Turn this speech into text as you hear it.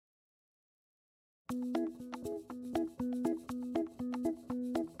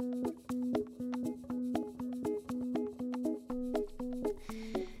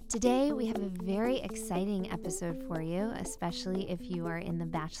Today, we have a very exciting episode for you, especially if you are in the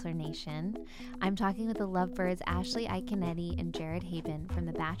Bachelor Nation. I'm talking with the lovebirds Ashley Iaconetti and Jared Haben from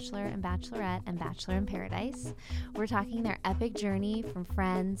The Bachelor and Bachelorette and Bachelor in Paradise. We're talking their epic journey from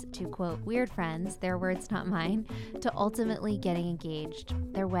friends to, quote, weird friends, their words, not mine, to ultimately getting engaged.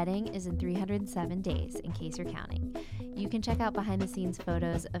 Their wedding is in 307 days, in case you're counting. You can check out behind-the-scenes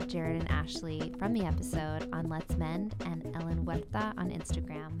photos of Jared and Ashley from the episode on Let's Mend and Ellen Huerta on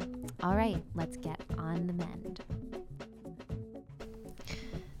Instagram. All right, let's get on the mend.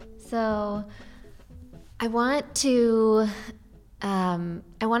 So I want to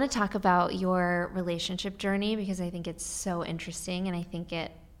talk about your relationship journey because I think it's so interesting and I think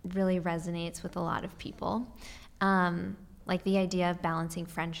it really resonates with a lot of people. Like the idea of balancing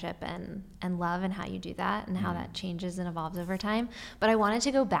friendship and love and how you do that and how that changes and evolves over time. But I wanted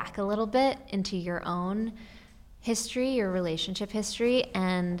to go back a little bit into your own history, your relationship history,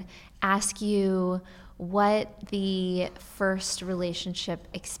 and ask you what the first relationship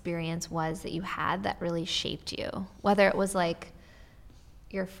experience was that you had that really shaped you. Whether it was like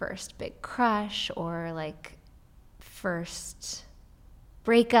your first big crush or like first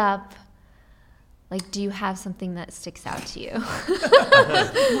breakup. Like, do you have something that sticks out to you?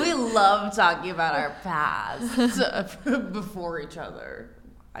 We love talking about our past before each other.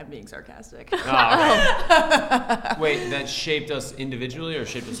 I'm being sarcastic. Oh, okay. Wait, that shaped us individually or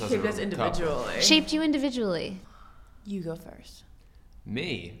shaped us as a couple? Shaped us individually. Shaped you individually. You go first.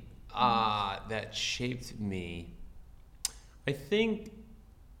 Me? That shaped me. I think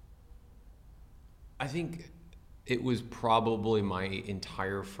it was probably my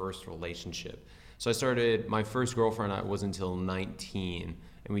entire first relationship. So I started, my first girlfriend, I was until 19,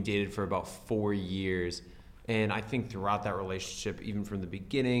 and we dated for about 4 years. And I think throughout that relationship, even from the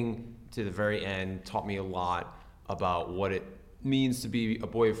beginning to the very end, taught me a lot about what it means to be a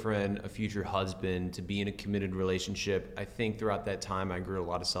boyfriend, a future husband, to be in a committed relationship. I think throughout that time, I grew a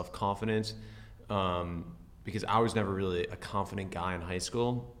lot of self-confidence because I was never really a confident guy in high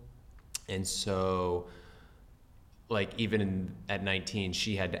school. And so, like, even at 19,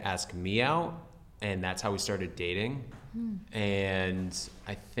 she had to ask me out. And that's how we started dating. And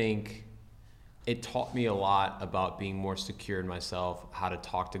I think it taught me a lot about being more secure in myself, how to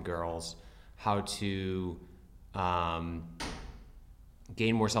talk to girls, how to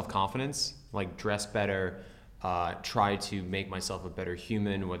gain more self-confidence, like dress better, try to make myself a better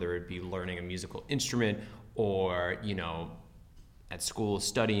human, whether it be learning a musical instrument or, you know, at school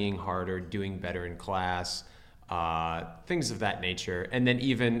studying harder, doing better in class. Things of that nature. And then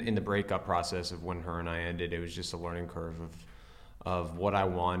even in the breakup process of when her and I ended, it was just a learning curve of what I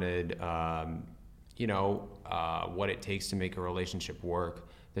wanted, what it takes to make a relationship work,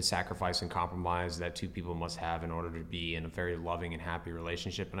 the sacrifice and compromise that two people must have in order to be in a very loving and happy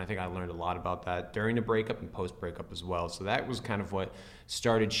relationship. And I think I learned a lot about that during the breakup and post-breakup as well. So that was kind of what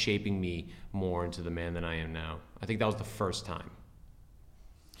started shaping me more into the man that I am now. I think that was the first time.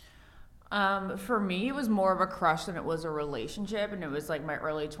 For me, it was more of a crush than it was a relationship, and it was like my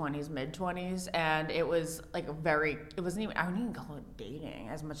early 20s, mid 20s, and it was like I wouldn't even call it dating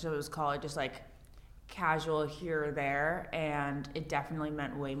as much as it was called just like casual here or there, and it definitely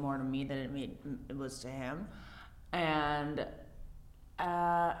meant way more to me than it was to him. And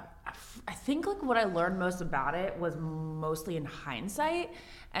I think like what I learned most about it was mostly in hindsight,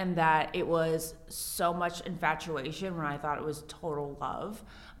 and that it was so much infatuation when I thought it was total love,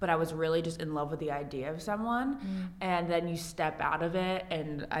 but I was really just in love with the idea of someone. And then you step out of it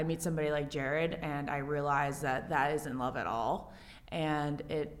and I meet somebody like Jared and I realize that isn't love at all. And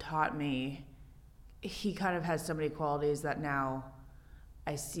it taught me, he kind of has so many qualities that now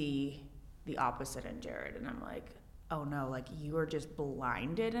I see the opposite in Jared, and I'm like, oh no, like you were just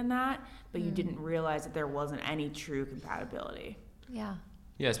blinded in that, but you didn't realize that there wasn't any true compatibility. Yeah.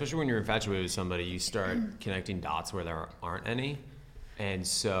 Yeah, especially when you're infatuated with somebody, you start connecting dots where there aren't any. And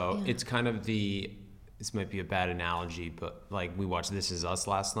so it's kind of this might be a bad analogy, but like we watched This Is Us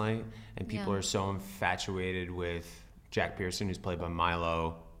last night, and people are so infatuated with Jack Pearson, who's played by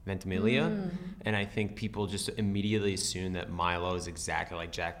Milo Ventimiglia. And I think people just immediately assume that Milo is exactly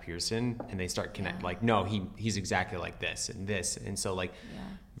like Jack Pearson, and they start like, no, he's exactly like this and this. And so like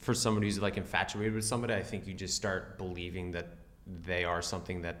for somebody who's like infatuated with somebody, I think you just start believing that they are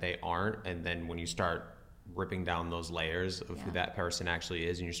something that they aren't. And then when you start ripping down those layers of who that person actually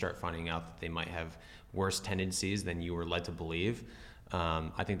is, and you start finding out that they might have worse tendencies than you were led to believe,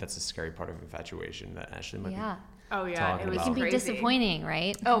 I think that's the scary part of infatuation that Ashley might be Oh, yeah, talking it was It can about. be crazy. disappointing,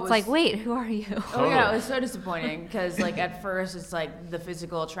 right? Oh, it it's was- like, wait, who are you? Oh yeah, Totally. it was so disappointing because like at first it's like the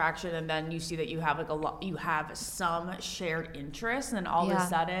physical attraction, and then you see that you have like you have some shared interest, and then all of Yeah. a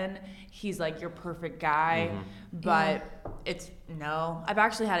sudden he's like your perfect guy, Mm-hmm. but it's no. I've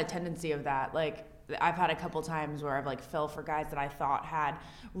actually had a tendency of that. Like I've had a couple times where I've like fell for guys that I thought had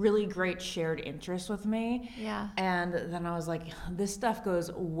really great shared interests with me. Yeah. And then I was like, this stuff goes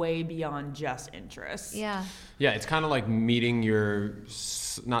way beyond just interests. Yeah. Yeah, it's kind of like meeting your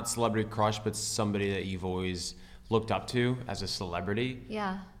not celebrity crush, but somebody that you've always looked up to as a celebrity,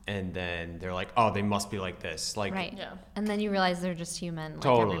 Yeah. and then they're like, oh, they must be like this. Like, Right. Yeah. And then you realize they're just human, like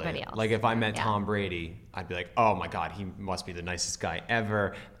totally. everybody else. Like if I met Yeah. Tom Brady, I'd be like, oh my God, he must be the nicest guy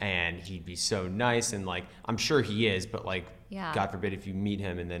ever, and he'd be so nice, and like I'm sure he is, but like, Yeah. God forbid if you meet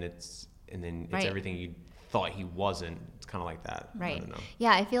him and then it's Right. everything you thought he wasn't. It's kind of like that. I Right. don't know.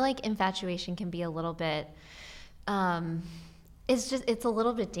 Yeah, I feel like infatuation can be a little bit it's a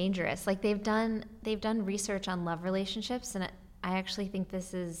little bit dangerous. Like they've done research on love relationships, and I actually think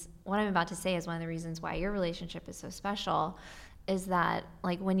this is what I'm about to say is one of the reasons why your relationship is so special, is that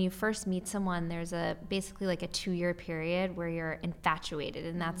like when you first meet someone, there's basically like a 2-year period where you're infatuated,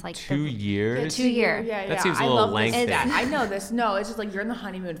 and that's like 2 years. 2 year. Yeah, That yeah. seems a I little love this lengthy. stat. I know this. No, it's just like you're in the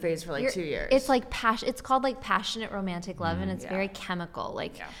honeymoon phase for like You're- 2 years. It's like passion. It's called like passionate romantic love, and it's Yeah. very chemical.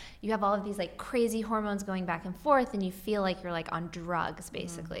 Like Yeah. you have all of these like crazy hormones going back and forth, and you feel like you're like on drugs,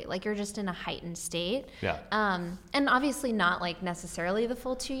 basically. Like you're just in a heightened state. Yeah. And obviously not like necessarily the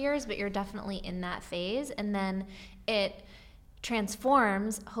full 2 years, but you're definitely in that phase, and then it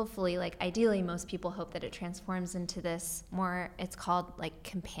transforms, hopefully, like ideally most people hope that it transforms into this more, it's called like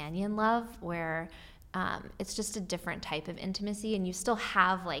companion love, where it's just a different type of intimacy, and you still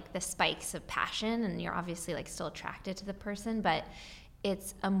have like the spikes of passion, and you're obviously like still attracted to the person, but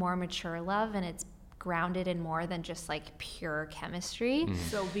it's a more mature love, and it's grounded in more than just like pure chemistry.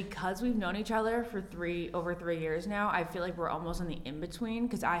 So because we've known each other for over 3 years now, I feel like we're almost in the in-between,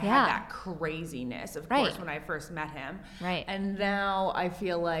 because I Yeah. had that craziness, of Right. course, when I first met him. Right. And now I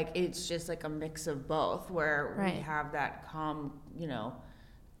feel like it's just like a mix of both, where Right. we have that calm,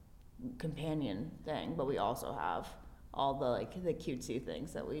 companion thing, but we also have all the like the cutesy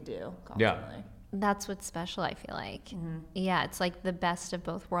things that we do constantly. That's what's special, I feel like. Yeah, it's like the best of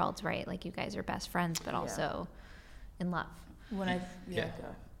both worlds, right? Like you guys are best friends, but also in love. When I Yeah.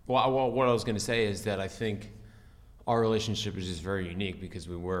 Well, what I was going to say is that I think our relationship is just very unique because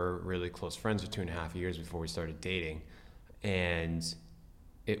we were really close friends for 2.5 years before we started dating. And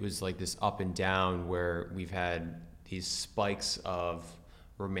it was like this up and down where we've had these spikes of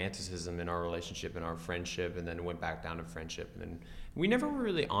romanticism in our relationship and our friendship, and then it went back down to friendship. And then we never were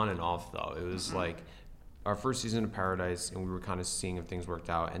really on and off, though. It was like our first season of Paradise, and we were kind of seeing if things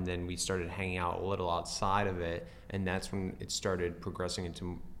worked out. And then we started hanging out a little outside of it, and that's when it started progressing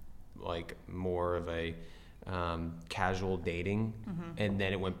into like more of a casual dating. And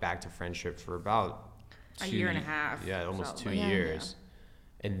then it went back to friendship for about A year and a half, Yeah, almost so 2 like- Yeah. years.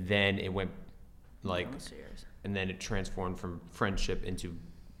 And then it went like, Almost 2 years. and then it transformed from friendship into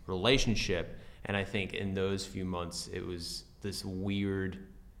relationship. And I think in those few months, it was this weird,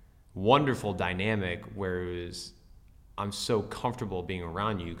 wonderful dynamic where it was, I'm so comfortable being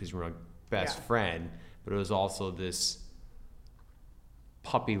around you because you're my best Yeah. friend, but it was also this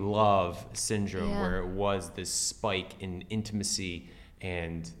puppy love syndrome Yeah. where it was this spike in intimacy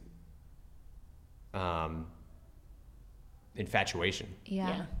and infatuation.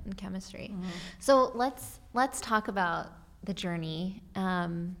 Yeah, and chemistry. So let's talk about the journey.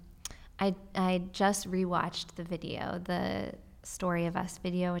 I just rewatched the video, the Story of Us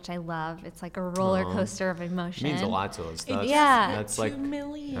video, which I love. It's like a roller Aw. coaster of emotion. Means a lot to us. That's, Yeah. that's like 2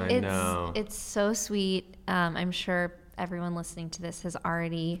 million. I It's know. it's so sweet. I'm sure everyone listening to this has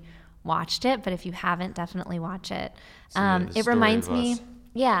already watched it, but if you haven't, definitely watch it. So, yeah, the It Story reminds of me, Us.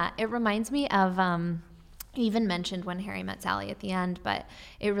 yeah, it reminds me of. You even mentioned When Harry Met Sally at the end, but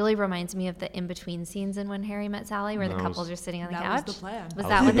it really reminds me of the in-between scenes in When Harry Met Sally, where the That was- couples are sitting on the That couch. was the plan. Was That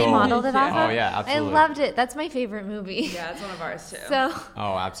that was what the they goal. modeled it off Yeah. of? Oh, yeah, absolutely. I loved it. That's my favorite movie. Yeah, it's one of ours too. So,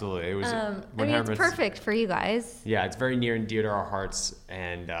 Oh, absolutely. It was. I when mean, Harry it's Met- perfect for you guys. Yeah, it's very near and dear to our hearts.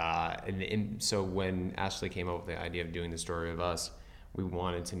 So when Ashley came up with the idea of doing the Story of Us, we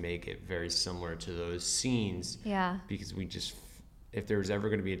wanted to make it very similar to those scenes. Yeah. Because we just, if there was ever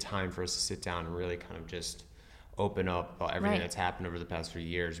going to be a time for us to sit down and really kind of just open up about everything Right. that's happened over the past few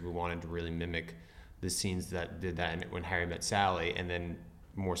years, we wanted to really mimic the scenes that did that When Harry Met Sally, and then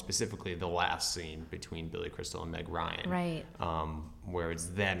more specifically the last scene between Billy Crystal and Meg Ryan. Right. Where it's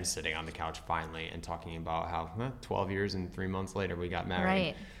them sitting on the couch finally and talking about how 12 years and 3 months later we got married.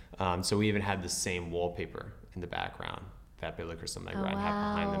 Right. So we even had the same wallpaper in the background that Billy Crystal Meg Ryan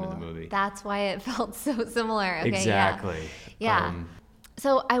had behind them in the movie. That's why it felt so similar. Okay, Exactly. Yeah.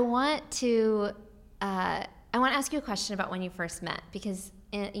 So I want to ask you a question about when you first met, because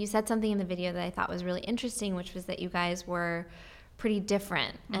you said something in the video that I thought was really interesting, which was that you guys were pretty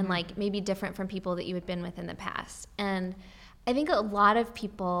different and like maybe different from people that you had been with in the past. And I think a lot of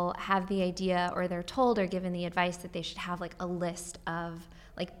people have the idea, or they're told or given the advice that they should have like a list of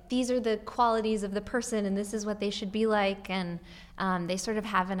like, these are the qualities of the person and this is what they should be like. And they sort of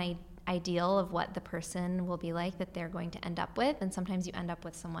have an ideal of what the person will be like that they're going to end up with. And sometimes you end up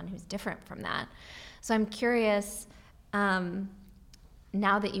with someone who's different from that. So I'm curious,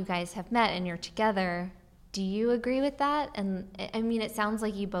 now that you guys have met and you're together, do you agree with that? And I mean, it sounds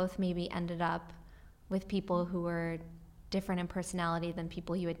like you both maybe ended up with people who were different in personality than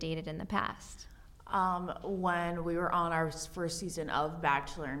people you had dated in the past. When we were on our first season of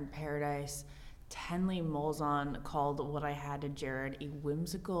Bachelor in Paradise, Tenley Molzon called what I had to Jared a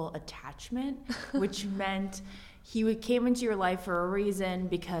whimsical attachment, which meant he came into your life for a reason,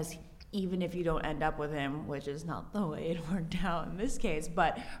 because even if you don't end up with him, which is not the way it worked out in this case,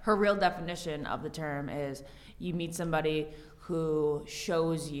 but her real definition of the term is you meet somebody who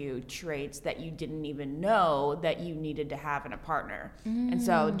shows you traits that you didn't even know that you needed to have in a partner. And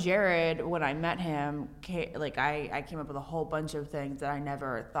so Jared, when I met him, I came up with a whole bunch of things that I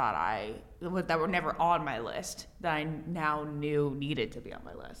never thought that were never on my list, that I now knew needed to be on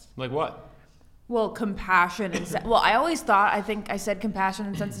my list. Like what? Well, compassion and I think I said compassion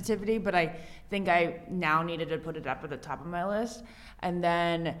and sensitivity, but I think I now needed to put it up at the top of my list. And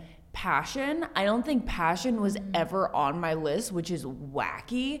then passion. I don't think passion was ever on my list, which is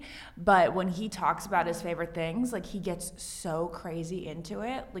wacky. But when he talks about his favorite things, like he gets so crazy into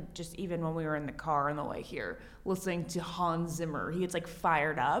it. Like just even when we were in the car on the way here, listening to Hans Zimmer, he gets like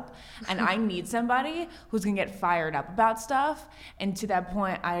fired up. And I need somebody who's gonna get fired up about stuff. And to that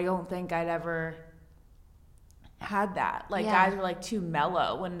point, I don't think I'd ever had that. Like guys are like too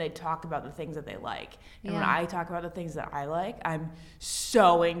mellow when they talk about the things that they like. And when I talk about the things that I like, I'm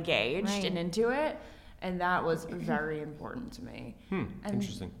so engaged and into it. And that was very important to me.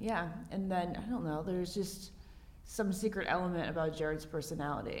 Interesting. Yeah. And then, I don't know, there's just some secret element about Jared's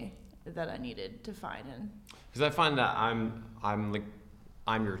personality that I needed to find in. Because I find that I'm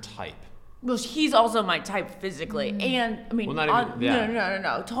your type. Well, he's also my type physically. And, I mean,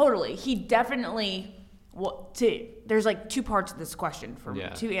 no, totally. He definitely... there's like two parts of this question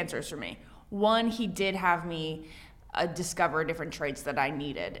two answers for me. One, he did have me discover different traits that I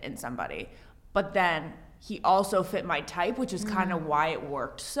needed in somebody, but then he also fit my type, which is kind of why it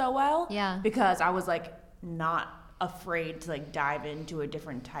worked so well. Yeah, because I was like not afraid to like dive into a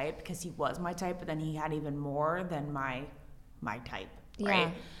different type, because he was my type, but then he had even more than my type, right?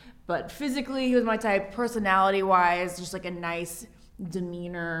 Yeah. But physically, he was my type. Personality wise, just like a nice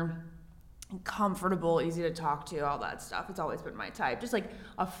demeanor, comfortable, easy to talk to, all that stuff. It's always been my type. Just like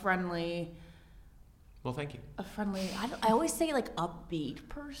a friendly... Well, thank you. I always say like upbeat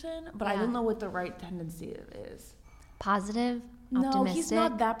person, but I don't know what the right tendency is. Positive? No, optimistic? He's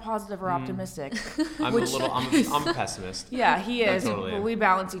not that positive or optimistic. I'm a pessimist. Yeah, he is. Totally But we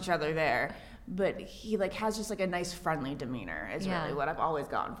balance each other there. But he like has just like a nice friendly demeanor is really what I've always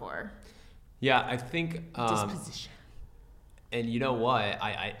gone for. Yeah, I think... disposition. And you know what?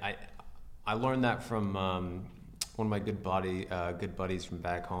 I learned that from one of my good buddies from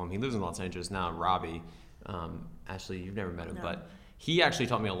back home. He lives in Los Angeles now, Robbie. Ashley, you've never met him, but he actually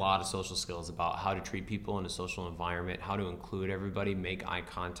taught me a lot of social skills about how to treat people in a social environment, how to include everybody, make eye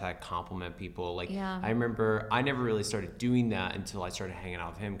contact, compliment people. I remember I never really started doing that until I started hanging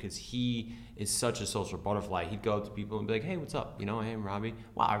out with him, because he is such a social butterfly. He'd go up to people and be like, "Hey, what's up? Hey, I'm Robbie.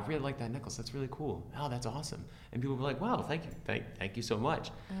 Wow, I really like that necklace. That's really cool. Oh, that's awesome." And people would be like, "Wow, thank you. Thank you so much."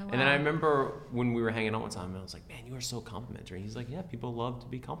 Oh, wow. And then I remember when we were hanging out one time, I was like, "Man, you are so complimentary." He's like, "Yeah, people love to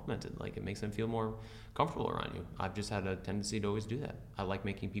be complimented. Like, it makes them feel more comfortable around you. I've just had a tendency to always do that. I like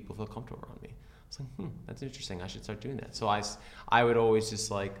making people feel comfortable around me." I was like, that's interesting. I should start doing that. So I would always just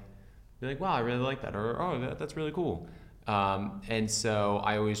like be like, "Wow, I really like that," or "Oh, that's really cool." And so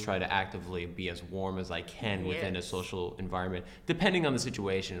I always try to actively be as warm as I can within a social environment, depending on the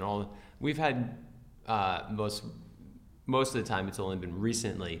situation. We've had most of the time, it's only been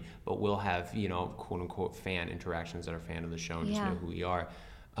recently, but we'll have quote unquote fan interactions that are fan of the show and just know who we are,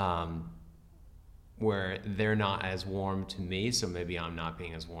 where they're not as warm to me, so maybe I'm not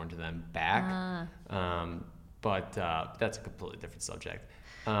being as warm to them back. But that's a completely different subject.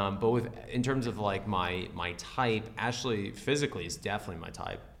 But in terms of like my type, Ashley physically is definitely my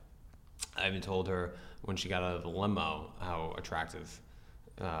type. I even told her when she got out of the limo how attractive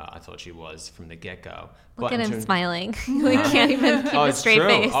I thought she was from the get-go. Look at in him terms- smiling. We can't even keep Oh, a it's straight true.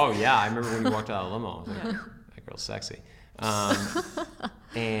 face. Oh, yeah. I remember when you walked out of the limo. I was like, that girl's sexy.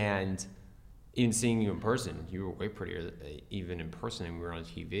 And even seeing you in person, you were way prettier even in person than we were on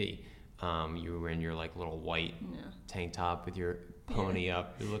TV. You were in your like little white tank top with your pony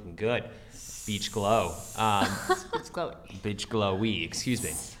up. You're looking good. Beach glow. It's glowing. Beach glowy, excuse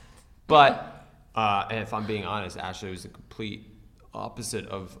me. But if I'm being honest, Ashley was the complete opposite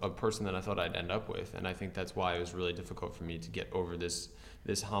of a person that I thought I'd end up with. And I think that's why it was really difficult for me to get over this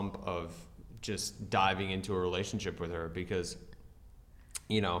hump of just diving into a relationship with her, because,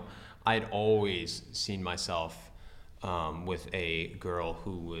 you know, I'd always seen myself with a girl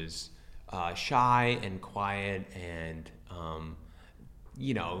who was shy and quiet and,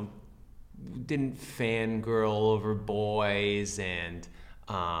 you know, didn't fangirl over boys and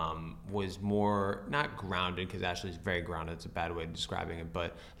was more, not grounded, because Ashley's very grounded, it's a bad way of describing it,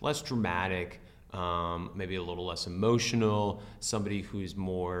 but less dramatic, maybe a little less emotional, somebody who's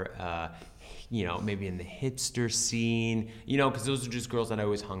more, you know, maybe in the hipster scene, you know, because those are just girls that I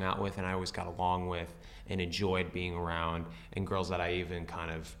always hung out with and I always got along with and enjoyed being around, and girls that I even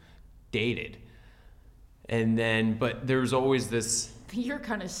kind of dated. And then, but there's always this... You're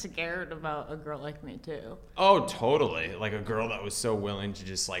kind of scared about a girl like me too. Oh, totally. Like a girl that was so willing to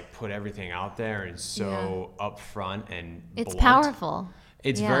just like put everything out there and so upfront and It's blunt. powerful.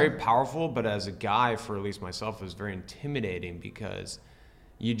 It's Yeah. very powerful, but as a guy, for at least myself, it was very intimidating, because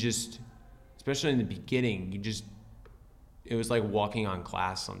you just, especially in the beginning, it was like walking on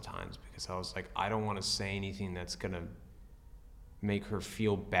glass sometimes, because I was like, I don't want to say anything that's going to make her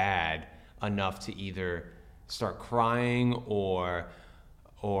feel bad enough to either start crying or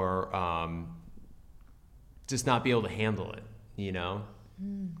just not be able to handle it, you know?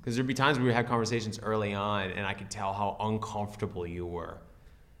 Because there'd be times where we had conversations early on and I could tell how uncomfortable you were.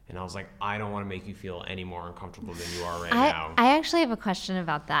 And I was like, I don't want to make you feel any more uncomfortable than you are right now. I actually have a question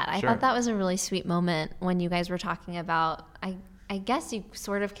about that. I Sure. thought that was a really sweet moment when you guys were talking about, I guess you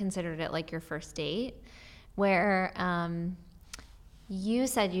sort of considered it like your first date, where you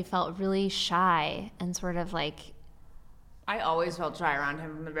said you felt really shy and sort of like, I always felt shy around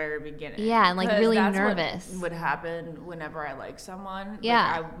him from the very beginning. Yeah, and, like, 'Cause really that's nervous. What would happen whenever I like someone.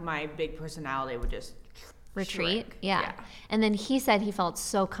 Yeah. Like my big personality would just retreat. shrink. Yeah. And then he said he felt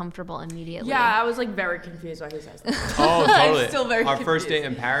so comfortable immediately. Yeah, I was like very confused why he says that. Oh, totally. I'm still very Our first confused. date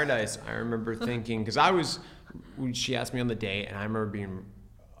in Paradise, I remember thinking, because she asked me on the date, and I remember being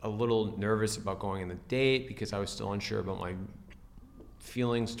a little nervous about going on the date because I was still unsure about my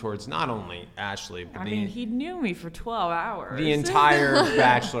feelings towards not only Ashley, but I mean, he knew me for 12 hours. the entire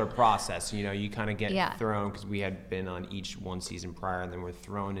Bachelor process. You know, you kind of get Yeah. thrown, because we had been on each one season prior, and then we're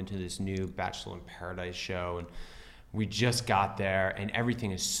thrown into this new Bachelor in Paradise show, and we just got there, and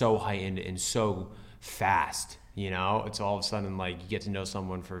everything is so heightened and so fast. You know, it's all of a sudden like you get to know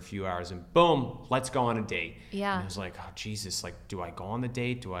someone for a few hours, and boom, let's go on a date. Yeah. And I was like, oh Jesus, like, do I go on the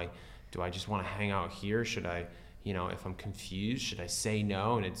date? Do I just want to hang out here? Should I? You know, if I'm confused, should I say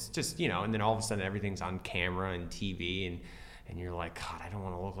no? And it's just, you know, and then all of a sudden everything's on camera and TV, and you're like, God, I don't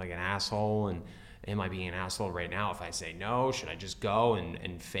want to look like an asshole, and am I being an asshole right now if I say no? Should I just go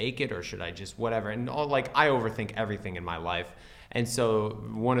and fake it, or should I just whatever? And like, I overthink everything in my life. And so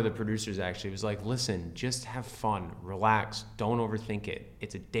one of the producers actually was like, listen, just have fun, relax, don't overthink it.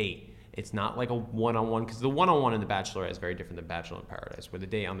 It's a date. It's not like a one-on-one, because the one-on-one in The Bachelorette is very different than Bachelor in Paradise, where the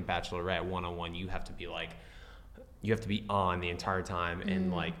date on The Bachelorette one-on-one, you have to be like, you have to be on the entire time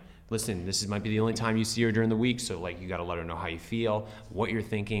and like, listen, this might be the only time you see her during the week, so like you got to let her know how you feel, what you're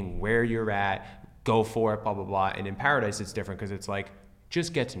thinking, where you're at, go for it, blah, blah, blah. And in Paradise, it's different, because it's like,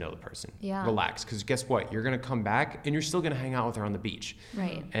 just get to know the person. Yeah. Relax, because guess what? You're going to come back and you're still going to hang out with her on the beach.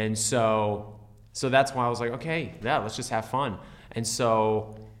 Right. And so that's why I was like, okay, yeah, let's just have fun. And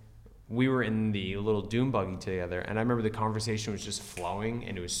so we were in the little dune buggy together, and I remember the conversation was just flowing,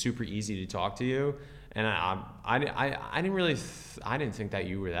 and it was super easy to talk to you. And I didn't think that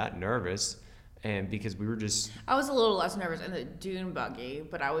you were that nervous, and because we were just... I was a little less nervous in the dune buggy,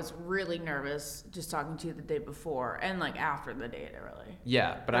 but I was really nervous just talking to you the day before and like after the date, really.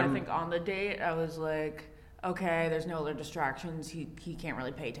 Yeah, but I think on the date, I was like, okay, there's no other distractions. He can't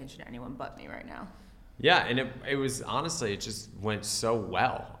really pay attention to anyone but me right now. Yeah, and it was, honestly, it just went so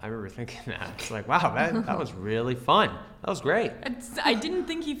well. I remember thinking that. It's like, wow, that was really fun. That was great. I didn't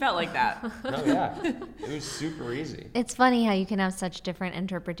think he felt like that. Oh, yeah. It was super easy. It's funny how you can have such different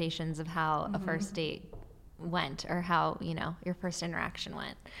interpretations of how a first date went, or how, you know, your first interaction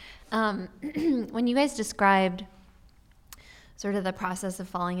went. When you guys described sort of the process of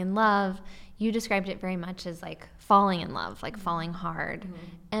falling in love, you described it very much as like falling in love, like falling hard.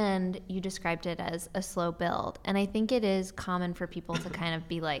 And you described it as a slow build. And I think it is common for people to kind of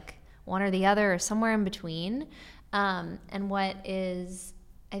be like one or the other or somewhere in between. And what is,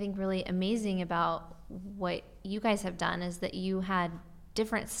 I think, really amazing about what you guys have done is that you had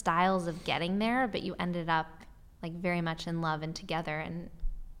different styles of getting there, but you ended up like very much in love and together and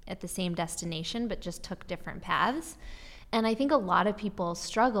at the same destination, but just took different paths. And I think a lot of people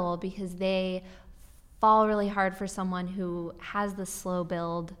struggle because they fall really hard for someone who has the slow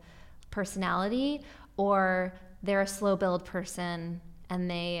build personality, or they're a slow build person and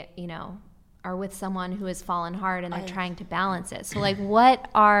they, you know, are with someone who has fallen hard and they're trying to balance it. So like what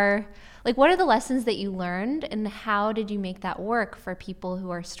are the lessons that you learned, and how did you make that work for people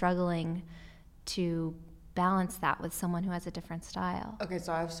who are struggling to balance that with someone who has a different style? Okay,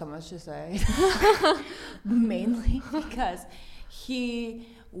 so I have so much to say. Mainly because he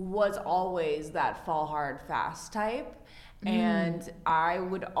was always that fall hard fast type. And I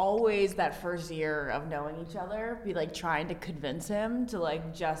would always, that first year of knowing each other, be like trying to convince him to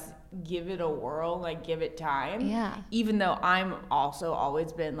like just give it a whirl, like give it time. Yeah. Even though I'm also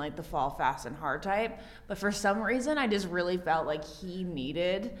always been like the fall fast and hard type. But for some reason, I just really felt like he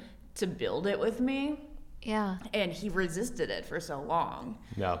needed to build it with me. Yeah. And he resisted it for so long.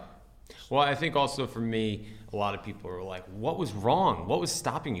 Yeah. Well, I think also for me, a lot of people are like, what was wrong? What was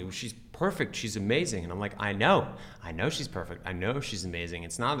stopping you? She's perfect. She's amazing. And I'm like, I know she's perfect. I know she's amazing.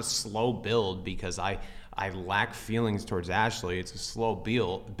 It's not a slow build because I lack feelings towards Ashley. It's a slow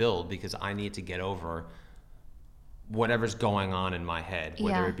build because I need to get over whatever's going on in my head,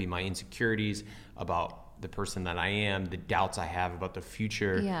 whether it be my insecurities about the person that I am, the doubts I have about the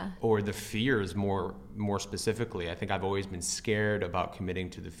future, or the fears more specifically. I think I've always been scared about committing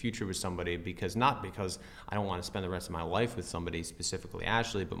to the future with somebody not because I don't want to spend the rest of my life with somebody, specifically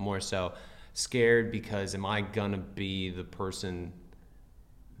Ashley, but more so scared because am I gonna be the person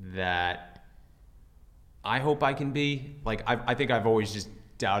that I hope I can be? Like I think I've always just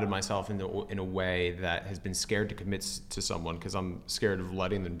doubted myself in a way that has been scared to commit to someone because I'm scared of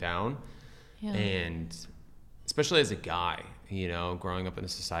letting them down. Yeah. And especially as a guy, you know, growing up in a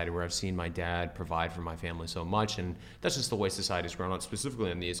society where I've seen my dad provide for my family so much, and that's just the way society's grown up,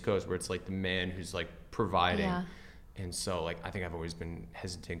 specifically on the East Coast, where it's like the man who's like providing. Yeah. And so like I think I've always been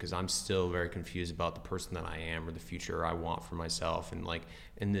hesitant because I'm still very confused about the person that I am or the future I want for myself, and like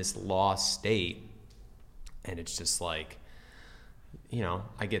in this lost state. And it's just like, you know,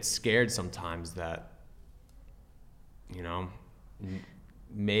 I get scared sometimes that, you know,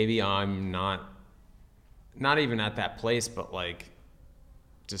 maybe I'm not even at that place, but like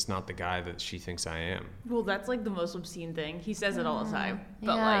just not the guy that she thinks I am. Well, that's like the most obscene thing. He says it all the time.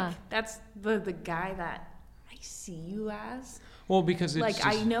 But like that's the guy that I see you as. Well, because it's like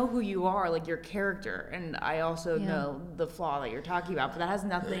I know who you are, like your character, and I also know the flaw that you're talking about, but that has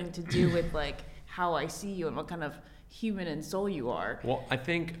nothing to do with like how I see you and what kind of human and soul you are. Well, I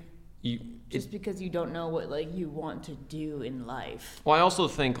think just because you don't know what like you want to do in life. Well, I also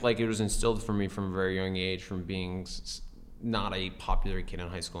think like it was instilled for me from a very young age, from being not a popular kid in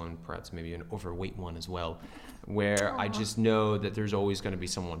high school and perhaps maybe an overweight one as well, where I just know that there's always going to be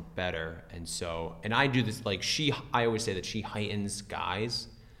someone better. And I do this like I always say that she heightens guys,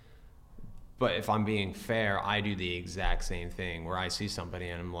 but if I'm being fair, I do the exact same thing where I see somebody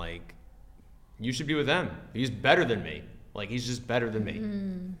and I'm like, you should be with them. He's better than me. Like, he's just better than me.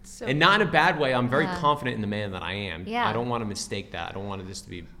 And not in a bad way. I'm very confident in the man that I am. Yeah. I don't want to mistake that. I don't want this to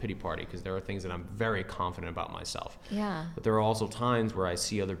be a pity party because there are things that I'm very confident about myself. Yeah. But there are also times where I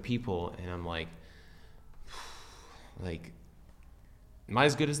see other people and I'm like, am I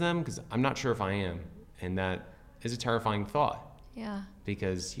as good as them? Because I'm not sure if I am. And that is a terrifying thought. Yeah.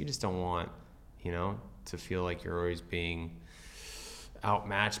 Because you just don't want, you know, to feel like you're always being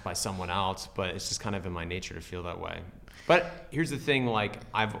outmatched by someone else, but it's just kind of in my nature to feel that way. But here's the thing, like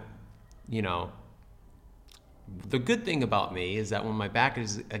the good thing about me is that when my back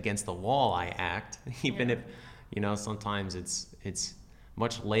is against the wall, I act, even if, you know, sometimes it's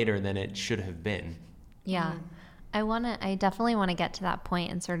much later than it should have been. Yeah. I definitely want to get to that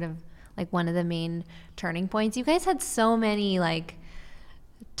point and sort of like one of the main turning points. You guys had so many like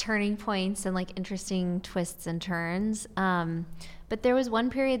turning points and like interesting twists and turns. But there was one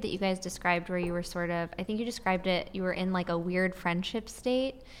period that you guys described where you were sort of, I think you described it, you were in like a weird friendship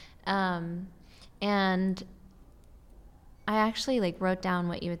state. And I actually like wrote down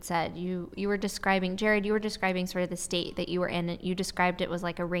what you had said. You were describing, Jared, you were describing sort of the state that you were in. You described it was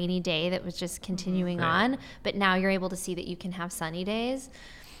like a rainy day that was just continuing on, but now you're able to see that you can have sunny days.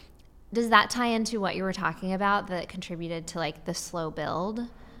 does that tie into what you were talking about that contributed to like the slow build?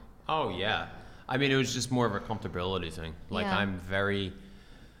 Oh yeah. I mean, it was just more of a comfortability thing. Like Yeah. I'm very.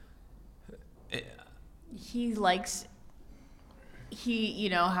 He likes, you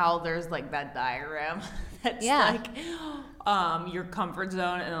know how there's like that diagram that's Yeah. like your comfort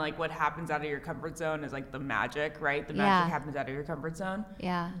zone, and like what happens out of your comfort zone is like the magic, right? The magic Yeah. happens out of your comfort zone.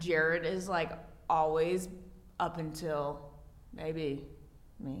 Yeah. Jared is like always, up until maybe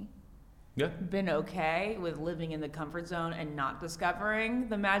me, Yeah. been okay with living in the comfort zone and not discovering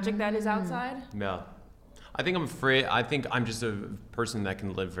the magic that is outside. Yeah. I think I'm afraid. I think I'm just a person that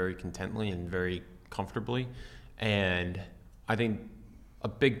can live very contently and very comfortably. And I think a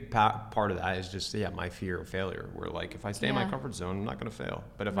big part of that is just, my fear of failure. Where like, if I stay in my Yeah. comfort zone, I'm not going to fail.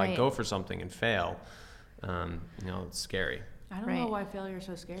 But if I Right. go for something and fail, it's scary. I don't Right. know why failure is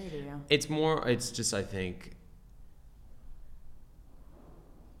so scary to you. It's just, I think,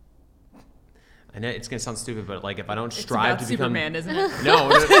 I know it's going to sound stupid, but like if I don't strive to become Superman, isn't it?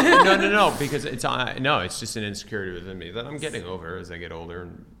 No, because it's just an insecurity within me that I'm getting over as I get older,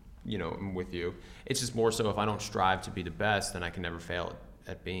 and I'm with you. It's just more so if I don't strive to be the best, then I can never fail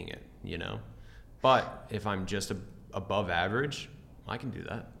at being it, But if I'm just above average, I can do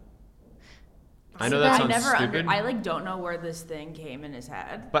that. I know that sounds stupid. I like don't know where this thing came in his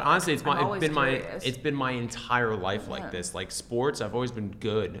head. But honestly, I'm always curious. it's been my entire life Yeah. like this. Like sports, I've always been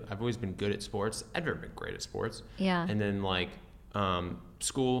good. I've always been good at sports. I've never been great at sports. Yeah. And then like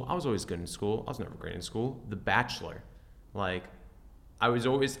school, I was always good in school. I was never great in school. The Bachelor, like I'd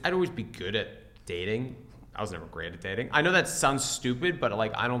always be good at dating. I was never great at dating. I know that sounds stupid, but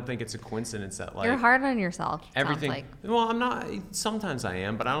like I don't think it's a coincidence that like You're hard on yourself. everything. Sounds like. Well, I'm not. Sometimes I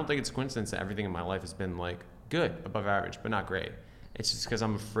am, but I don't think it's a coincidence that everything in my life has been like good, above average, but not great. It's just because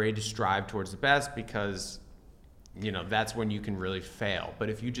I'm afraid to strive towards the best because, that's when you can really fail. But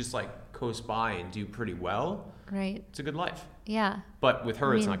if you just like coast by and do pretty well, Right. it's a good life. Yeah. But with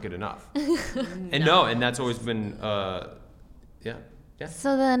her, it's not good enough. And that's always been, yeah.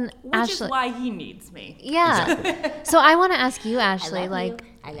 So then, Which Ashley. is why he needs me. Yeah. So I want to ask you, Ashley, like,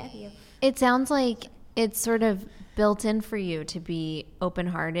 I love you. it sounds like it's sort of built in for you to be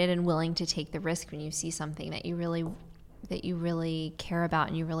open-hearted and willing to take the risk when you see something that you really care about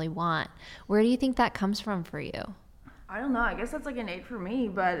and you really want. Where do you think that comes from for you? I don't know. I guess that's like innate for me,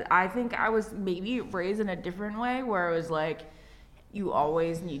 but I think I was maybe raised in a different way where it was like you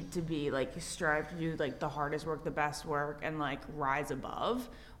always need to be like strive to do like the hardest work, the best work, and like rise above.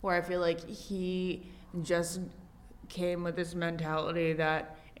 Where I feel like he just came with this mentality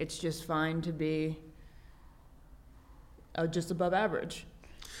that it's just fine to be just above average.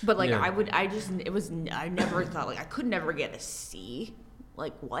 But like Yeah. I never thought like I could never get a C.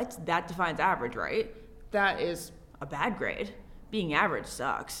 Like what? That defines average, right? That is a bad grade. Being average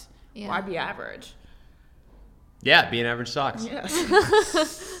sucks. Yeah. Why be average? Yeah, being average sucks.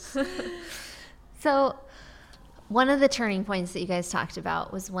 Yes. So one of the turning points that you guys talked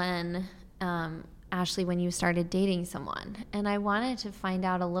about was when, Ashley, when you started dating someone. And I wanted to find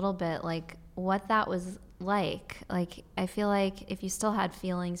out a little bit like what that was like. Like, I feel like if you still had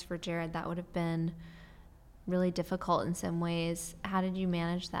feelings for Jared, that would have been really difficult in some ways. How did you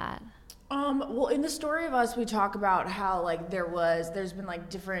manage that? Well, in the story of us, we talk about how like there's been like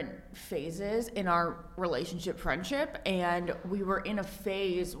different phases in our relationship friendship, and we were in a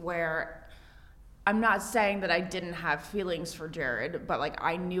phase where I'm not saying that I didn't have feelings for Jared, but like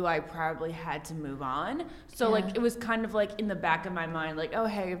I knew I probably had to move on. So Yeah. like it was kind of like in the back of my mind, like, oh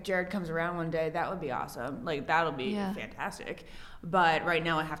hey, if Jared comes around one day, that would be awesome. Like that'll be Yeah. fantastic. But right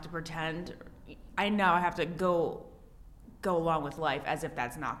now I have to pretend. I now have to go along with life as if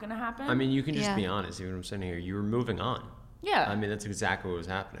that's not going to happen. I mean, you can just Yeah. be honest. Even I'm sitting here, you were moving on. Yeah. I mean, that's exactly what was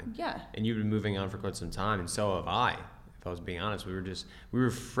happening. Yeah. And you've been moving on for quite some time, and so have I. If I was being honest, we were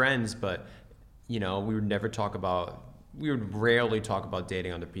friends, but we would never talk about. We would rarely talk about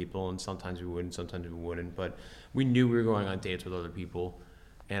dating other people, and sometimes we would, and sometimes we wouldn't. But we knew we were going on dates with other people,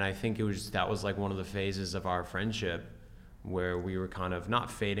 and I think that was like one of the phases of our friendship where we were kind of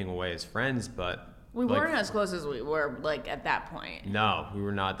not fading away as friends, but We like, weren't as close as we were like at that point. No, we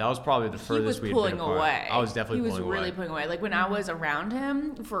were not. That was probably the He was furthest we'd pulling been apart. away. I was definitely He was pulling away. really pulling away. Like when I was around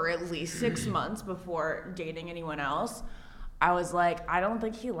him for at least 6 months before dating anyone else, I was like, I don't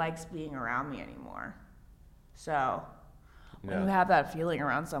think he likes being around me anymore. So when Yeah. you have that feeling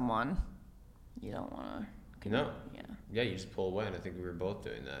around someone, you don't want to. No. Yeah. Yeah, you just pull away, and I think we were both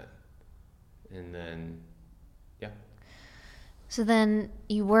doing that. And then, yeah. So then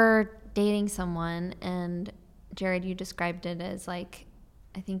you were dating someone, and Jared, you described it as like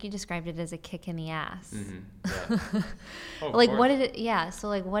I think you described it as a kick in the ass. Yeah. Oh, of Like, course. what did it, yeah, so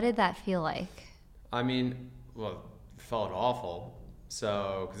like, what did that feel like? I mean, well, it felt awful.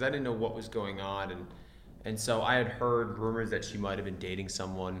 So, because I didn't know what was going on, and so I had heard rumors that she might have been dating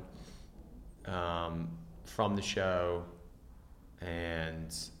someone from the show,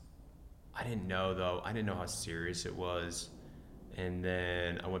 and I didn't know though. I didn't know how serious it was, and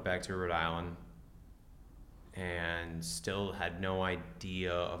then I went back to Rhode Island, and still had no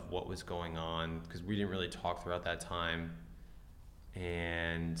idea of what was going on because we didn't really talk throughout that time,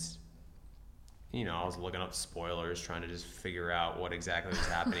 and I was looking up spoilers, trying to just figure out what exactly was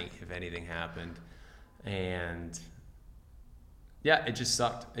happening, if anything happened. And yeah, it just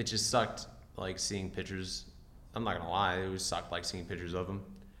sucked. It just sucked, like, seeing pictures. I'm not gonna lie, it was sucked, like, seeing pictures of him,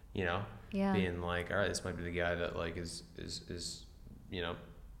 Yeah. being like, all right, this might be the guy that, like, is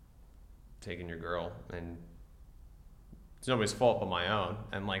taking your girl, and it's nobody's fault but my own.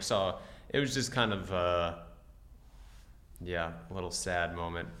 And, like, so it was just kind of a little sad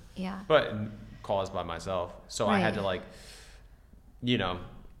moment, Yeah. but caused by myself. So I had Right. to, like,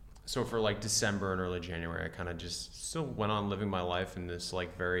 so for like December and early January, I kind of just still went on living my life in this,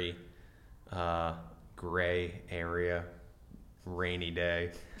 like, very gray area, rainy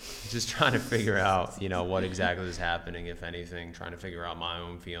day, just trying to figure out, what exactly was happening, if anything, trying to figure out my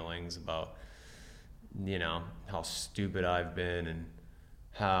own feelings about, how stupid I've been and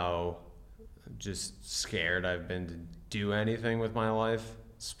how just scared I've been to do anything with my life,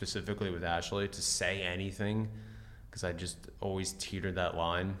 specifically with Ashley, to say anything, because I just always teetered that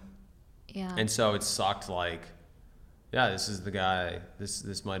line. Yeah. And so it sucked, like, yeah, this is the guy,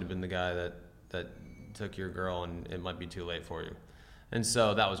 this might have been the guy that took your girl, and it might be too late for you. And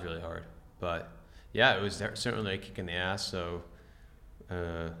so that was really hard. But yeah, it was certainly a kick in the ass. So,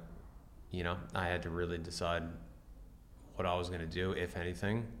 I had to really decide what I was going to do, if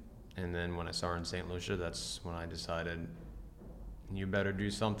anything. And then when I saw her in St. Lucia, that's when I decided, you better do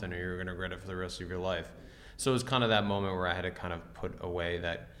something or you're going to regret it for the rest of your life. So it was kind of that moment where I had to kind of put away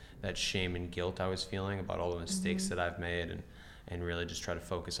that shame and guilt I was feeling about all the mistakes that I've made, and really just try to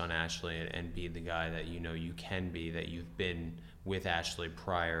focus on Ashley, and be the guy that you can be, that you've been with Ashley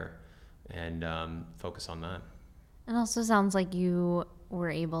prior, and focus on that. It also sounds like you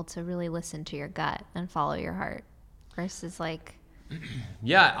were able to really listen to your gut and follow your heart versus, like,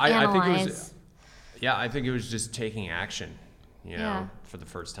 Yeah, I think it was. analyze. Yeah, I think it was just taking action, Yeah. for the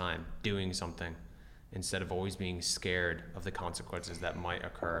first time, doing something, instead of always being scared of the consequences that might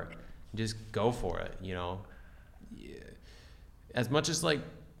occur. Just go for it, Yeah. As much as, like,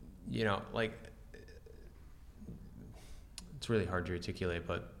 like, it's really hard to articulate,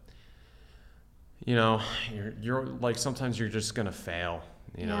 but, you're like, sometimes you're just gonna fail,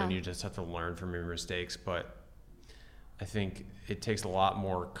 Yeah. and you just have to learn from your mistakes. But I think it takes a lot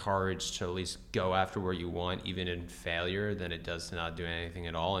more courage to at least go after what you want, even in failure, than it does to not do anything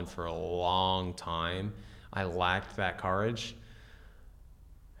at all. And for a long time, I lacked that courage,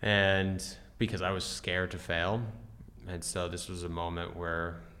 and because I was scared to fail. And so this was a moment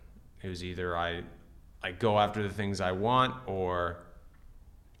where it was either I go after the things I want, or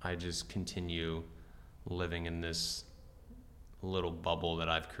I just continue living in this little bubble that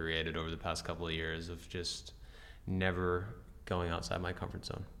I've created over the past couple of years of just never going outside my comfort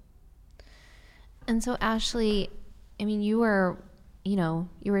zone. And so, Ashley, I mean, you were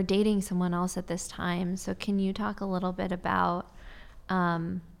dating someone else at this time. So can you talk a little bit about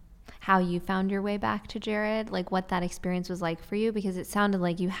how you found your way back to Jared, like what that experience was like for you? Because it sounded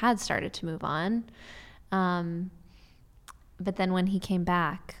like you had started to move on. But then when he came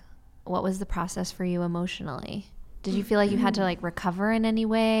back, what was the process for you emotionally? Did you feel like you had to, like, recover in any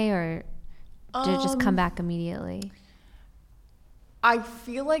way, or did it just come back immediately? I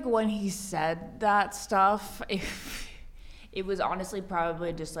feel like when he said that stuff, it was honestly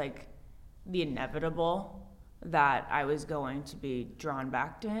probably just like the inevitable that I was going to be drawn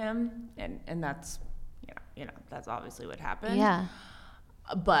back to him, and that's that's obviously what happened. Yeah.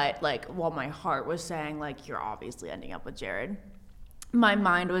 But, like, while my heart was saying, like, you're obviously ending up with Jared, my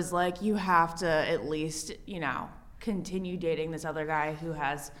mind was like, you have to at least continue dating this other guy who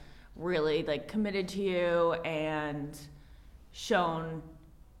has really, like, committed to you and shown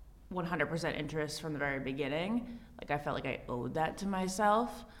 100% interest from the very beginning. Like, I felt like I owed that to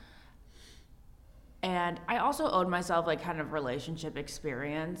myself. And I also owed myself, like, kind of relationship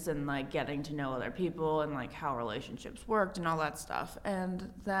experience and, like, getting to know other people and, like, how relationships worked and all that stuff.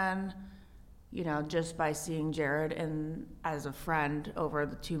 And then, just by seeing Jared as a friend over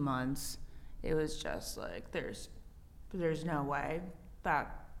the 2 months, it was just like, there's no way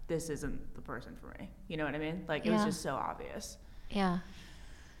that this isn't the person for me. You know what I mean? Like, it was Yeah. just so obvious. Yeah.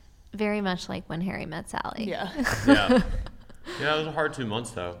 very much like When Harry Met Sally. Yeah. Yeah. Yeah, it was a hard 2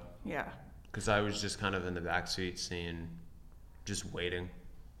 months though, Yeah. because I was just kind of in the backseat just waiting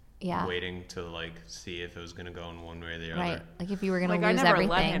Yeah. to like see if it was gonna go in one way or the Right. other. Like if you were going to Like, I lose never everything.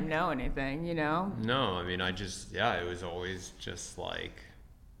 let him know anything, you know? No, I mean, it was always just like,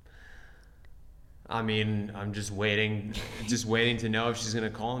 I mean, I'm just waiting to know if she's gonna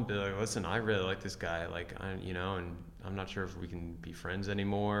call and be like, listen, I really like this guy, like, and I'm not sure if we can be friends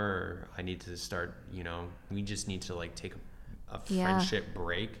anymore, or I need to start, we just need to like take a Yeah. friendship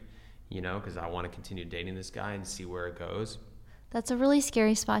break, because I want to continue dating this guy and see where it goes. That's a really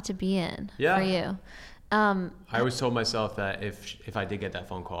scary spot to be in Yeah. for you. I always told myself that if I did get that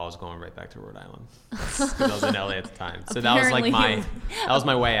phone call, I was going right back to Rhode Island, because I was in LA at the time. So that was like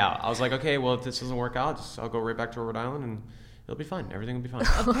my way out. I was like, okay, well, if this doesn't work out, I'll go right back to Rhode Island and it'll be fine. Everything will be fine.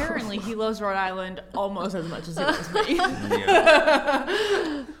 Apparently, he loves Rhode Island almost as much as he loves me.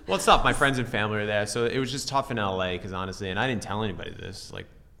 Yeah. Well, it's tough. My friends and family are there, so it was just tough in LA because honestly, and I didn't tell anybody this. Like,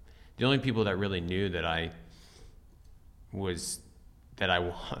 the only people that really knew that I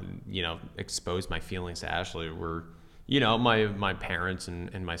exposed my feelings to Ashley were, my parents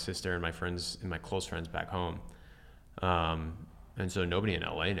and my sister and my friends and my close friends back home. And so nobody in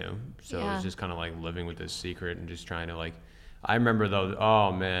LA knew. So it Yeah. was just kind of like living with this secret and just trying to like, I remember though,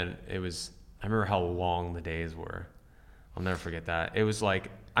 oh man, I remember how long the days were. I'll never forget that. It was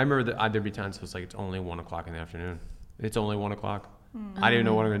like, I remember that there'd be times it was like, it's only 1:00 in the afternoon. It's only 1:00. I didn't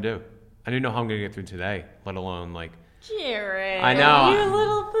know what I'm going to do. I didn't know how I'm going to get through today, let alone like, Jared. I know. You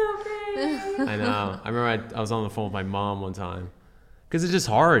little poopy. I know. I remember I was on the phone with my mom one time. Because it's just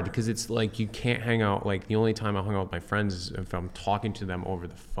hard. Because it's like you can't hang out. Like the only time I hang out with my friends is if I'm talking to them over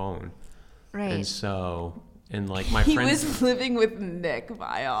the phone. Right. And so, and like my He friends. was living with Nick,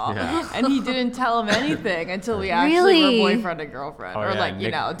 Vial. Yeah. And he didn't tell him anything until we actually Really? were boyfriend and girlfriend. Oh, or yeah, like,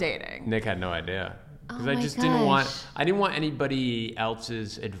 Nick- dating. Nick had no idea. Because Oh I my just gosh. didn't want anybody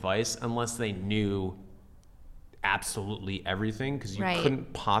else's advice unless they knew absolutely everything. Because you Right.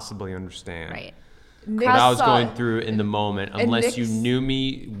 couldn't possibly understand. Right. Nick What I was saw- going through in the moment, And unless you Nick's- knew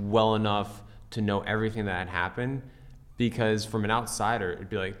me well enough to know everything that had happened. Because from an outsider, it'd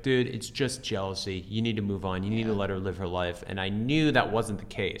be like, dude, it's just jealousy. You need to move on. You need to let her live her life. And I knew that wasn't the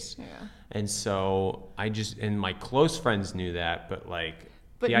case. Yeah. And so and my close friends knew that, but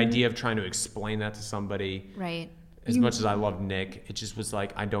the idea of trying to explain that to somebody, Right. as much as I love Nick, it just was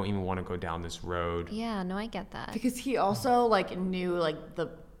like, I don't even want to go down this road. Yeah, no, I get that. Because he also knew the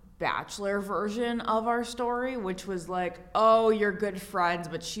Bachelor version of our story, which was like, oh, you're good friends,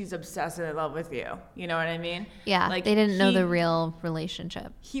 but she's obsessed and in love with you. You know what I mean? Yeah, Like, they didn't know he- the real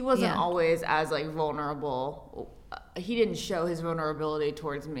relationship. He wasn't Yeah. always as vulnerable. He didn't show his vulnerability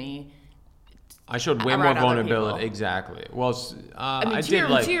towards me. I showed way more Around other vulnerability. people. Exactly. Well, I mean, I to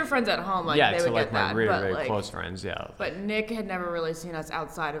did your friends at home, they to would like get my that. really, but very close friends, yeah. But Nick had never really seen us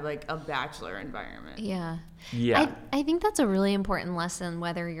outside of a Bachelor environment. Yeah. Yeah. I think that's a really important lesson,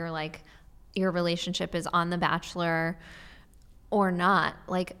 whether your relationship is on The Bachelor or not.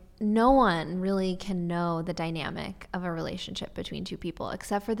 Like, no one really can know the dynamic of a relationship between two people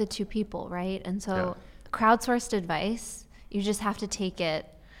except for the two people, right? And so crowdsourced advice, you just have to take it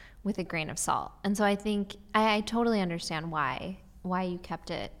with a grain of salt. And so I think I totally understand why you kept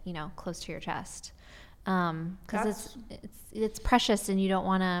it, close to your chest. Because it's precious and you don't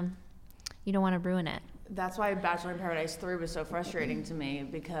want to ruin it. That's why Bachelor in Paradise 3 was so frustrating to me,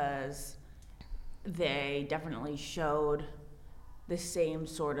 because they definitely showed the same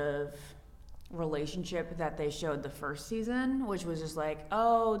sort of relationship that they showed the first season, which was just like,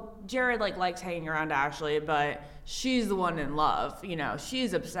 oh, Jared likes hanging around Ashley, but she's the one in love,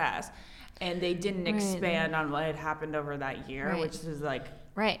 she's obsessed. And they didn't Right. expand on what had happened over that year, Right. which is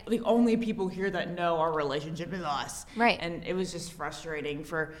Right. the only people here that know our relationship is us. Right. And it was just frustrating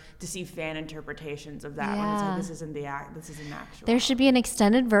to see fan interpretations of that when it's Yeah. like, this isn't actual. There should be an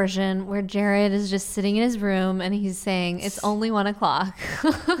extended version where Jared is just sitting in his room and he's saying it's only 1:00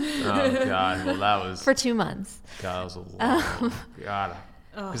 Oh God! Well, that was for 2 months. God. That was a long God.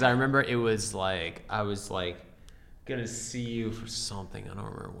 Because I remember it was like I was gonna see you for something. I don't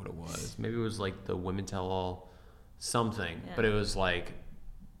remember what it was. Maybe it was the Women Tell All something, but it was like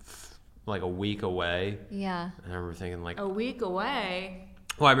a week away. Yeah. And I remember thinking A week away.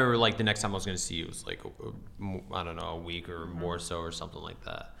 well, I remember the next time I was gonna see you was I don't know, a week or more so or something like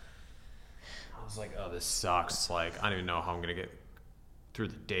that. I was like, oh, this sucks. I don't even know how I'm gonna get through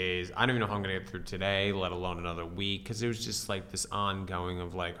the days. I don't even know how I'm gonna get through today, let alone another week. Because it was just this ongoing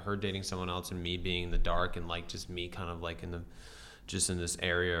of her dating someone else and me being in the dark and just me kind of in the just in this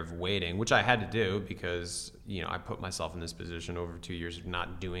area of waiting, which I had to do because, I put myself in this position over 2 years of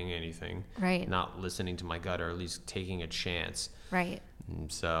not doing anything, Right. not listening to my gut, or at least taking a chance. Right. And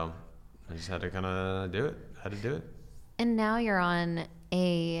so I just had to kind of do it. Had to do it. And now you're on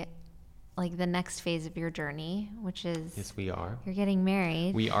the next phase of your journey, which is Yes, we are. you're getting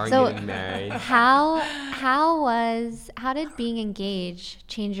married. We are So getting married. how did being engaged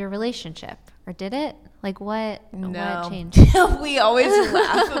change your relationship, or did it? What changed? We always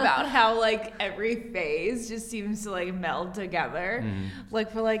laugh about how every phase just seems to meld together. Is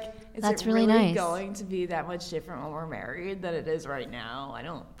That's it really really nice. going to be that much different when we're married than it is right now? I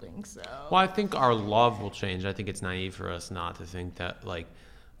don't think so. Well, I think our love will change. I think it's naive for us not to think that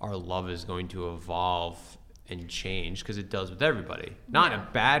our love is going to evolve and change, because it does with everybody. Not in a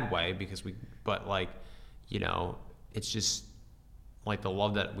bad way, it's just the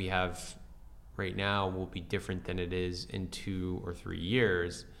love that we have right now will be different than it is in 2 or 3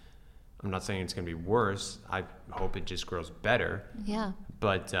 years. I'm not saying it's going to be worse. I hope it just grows better. Yeah.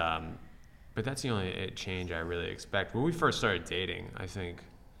 But that's the only change I really expect. When we first started dating, I think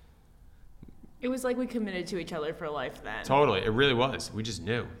It was like we committed to each other for life then. totally, it really was. We just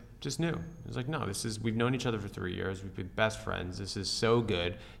knew. It was no, we've known each other for 3 years. We've been best friends. This is so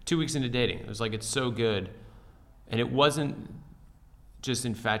good. 2 weeks into dating, it was it's so good. And it wasn't just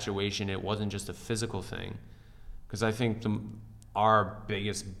infatuation. It wasn't just a physical thing. Because I think our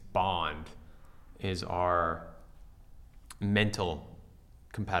biggest bond is our mental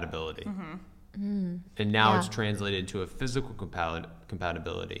compatibility. Mm-hmm. And now Yeah. it's translated to a physical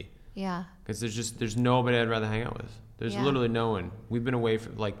compatibility. Yeah. Because there's nobody I'd rather hang out with. There's Yeah. literally no one. We've been away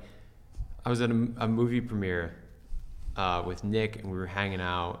from, I was at a movie premiere with Nick, and we were hanging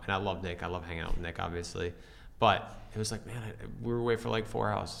out. And I love Nick. I love hanging out with Nick, obviously. But it was we were away for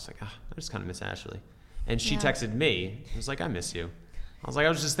 4 hours. It's I just kind of miss Ashley. And she Yeah. texted me. It was I miss you. I was I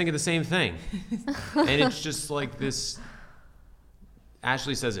was just thinking the same thing. And it's just this.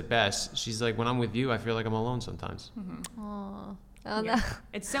 Ashley says it best. She's when I'm with you, I feel I'm alone sometimes. Oh, no. Yeah.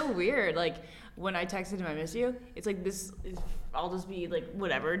 It's so weird. When I texted him, I miss you. It's this. I'll just be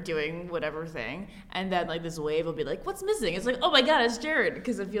whatever, doing whatever thing, and then this wave will be what's missing? It's oh my god, it's Jared,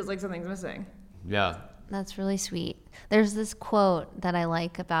 because it feels like something's missing. Yeah. That's really sweet. There's this quote that I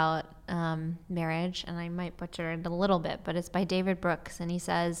like about marriage, and I might butcher it a little bit, but it's by David Brooks, and he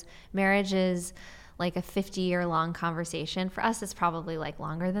says, marriage is a 50-year-long conversation. For us, it's probably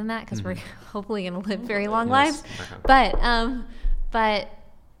longer than that, because we're hopefully going to live very long lives. Okay. But,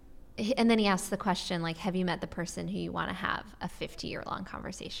 and then he asks the question, have you met the person who you want to have a 50-year-long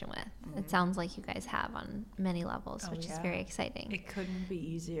conversation with? Mm-hmm. It sounds like you guys have on many levels, which is very exciting. It couldn't be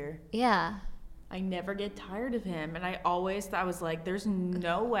easier. Yeah. I never get tired of him, and I was there's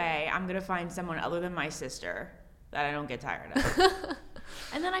no way I'm gonna find someone other than my sister that I don't get tired of.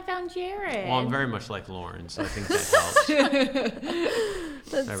 And then I found Jared. Well, I'm very much like Lauren, so I think that helps.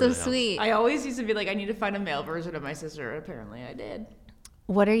 That's That so really helps. sweet. I always used to be I need to find a male version of my sister, and apparently I did.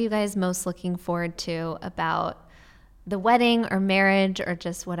 What are you guys most looking forward to about the wedding or marriage or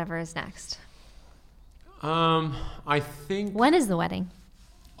just whatever is next? I think When is the wedding?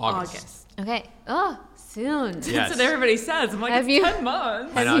 August. Okay. Oh, soon. Yes. That's what everybody says. I'm Have it's you- 10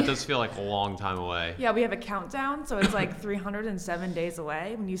 months. I know, it does feel a long time away. Yeah, we have a countdown, so it's 307 days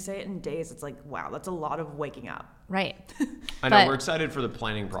away. When you say it in days, it's wow, that's a lot of waking up. Right. I know, But- we're excited for the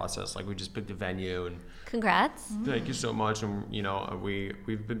planning process. We just picked a venue, and Congrats. thank you so much. And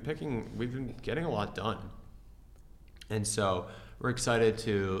we've been getting a lot done, and so we're excited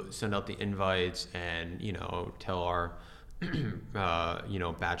to send out the invites and tell our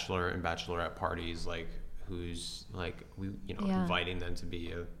bachelor and bachelorette parties who's Yeah. inviting them to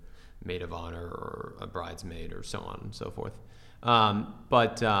be a maid of honor or a bridesmaid or so on and so forth.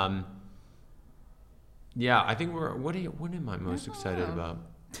 Yeah, I think what am I most excited about?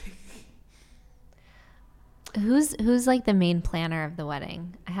 Who's the main planner of the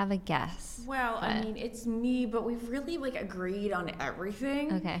wedding? I have a guess. Well, it's me, but we've really agreed on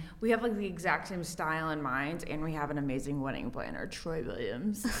everything. Okay. We have the exact same style in mind, and we have an amazing wedding planner, Troy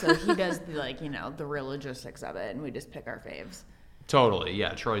Williams. So he does the the real logistics of it, and we just pick our faves. Totally,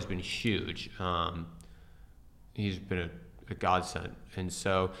 yeah. Troy's been huge. He's been a godsend, and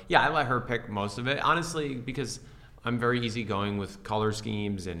so yeah, I let her pick most of it, honestly, because I'm very easygoing with color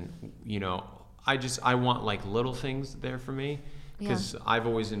schemes, and I want little things there for me, because I've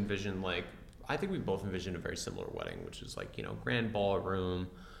always envisioned I think we both envisioned a very similar wedding, which is grand ballroom,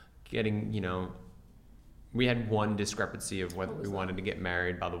 getting we had one discrepancy of whether we wanted to get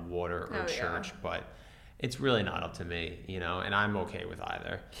married by the water or church, but it's really not up to me, you know, and I'm okay with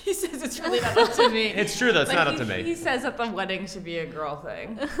either. He says it's really not up to me. It's true that it's Like, not up to me. He says that the wedding should be a girl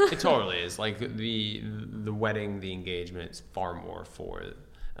thing. It totally is. Like the wedding, the engagement is far more for,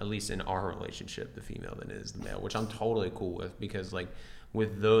 at least in our relationship, the female than it is the male, which I'm totally cool with, because like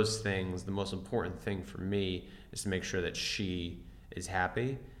with those things, the most important thing for me is to make sure that she is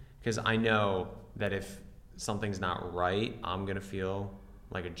happy, because I know that if something's not right, I'm gonna feel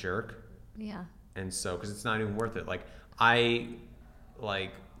like a jerk. Yeah. And so, because it's not even worth it. Like I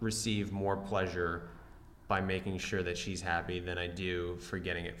receive more pleasure by making sure that she's happy than I do for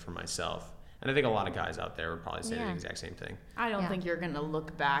getting it for myself. And I think a lot of guys out there would probably say the Yeah. exact same thing. I don't Yeah. think you're gonna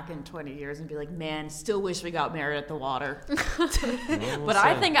look back in 20 years and be like, man, still wish we got married at the water. But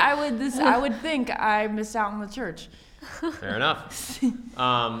I think I would think I missed out on the church. Fair enough.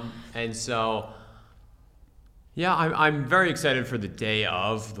 And so, yeah, I'm very excited for the day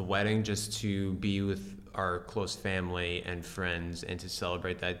of the wedding, just to be with our close family and friends and to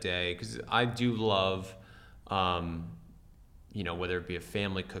celebrate that day. Because I do love, you know, whether it be a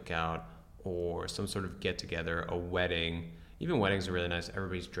family cookout or some sort of get together, a wedding. Even weddings are really nice.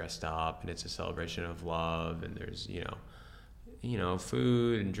 Everybody's dressed up and it's a celebration of love, and there's, you know,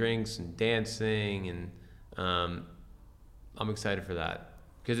 food and drinks and dancing, and I'm excited for that,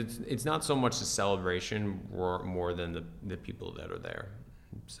 because it's not so much the celebration more than the people that are there.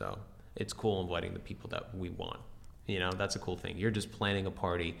 So it's cool inviting the people that we want. You know, that's a cool thing. You're just planning a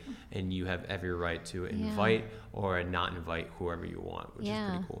party, and you have every right to invite or not invite whoever you want, which is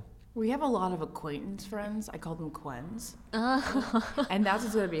pretty cool. We have a lot of acquaintance friends. I call them Quens. Oh. And that's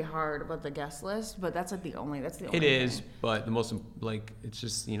what's gonna be hard about the guest list, but that's the only It is, thing. but the most, like, it's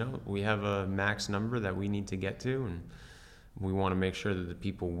just, you know, we have a max number that we need to get to, and we want to make sure that the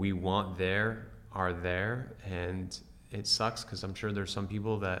people we want there are there. And it sucks because I'm sure there's some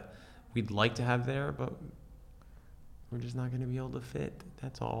people that we'd like to have there, but we're just not going to be able to fit.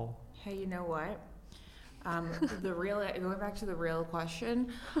 That's all. Hey, you know what? Going back to the real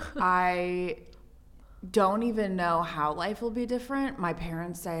question, I don't even know how life will be different. My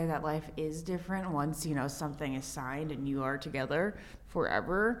parents say that life is different once, you know, something is signed and you are together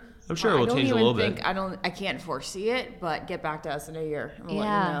forever. I'm sure it will change a little bit. I can't foresee it, but get back to us in a year and we'll let you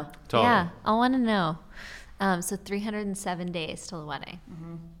Yeah. know. Totally. Yeah. I want to know. So 307 days till the wedding.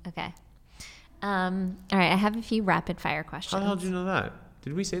 Okay. All right. I have a few rapid fire How questions. the hell did you know that?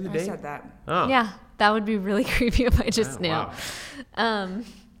 Did we say the I date? said that. Oh. Yeah, that would be really creepy if I just knew. Wow.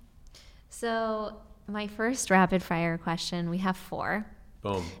 So my first rapid fire question, we have 4.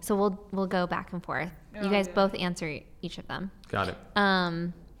 Boom. So we'll go back and forth. You guys both answer each of them. Got it.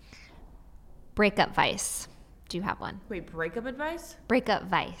 Breakup vice. Do you have one? Wait, breakup advice? Breakup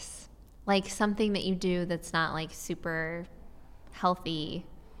vice. Like something that you do that's not like super healthy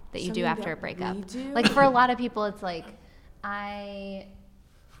that you do Something after a that breakup. we do? Like for a lot of people it's like I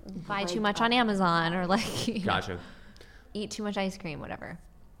buy too much on Amazon, or like you know, Gotcha. eat too much ice cream, whatever.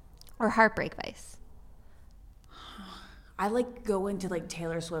 Or heartbreak vice. I like go into like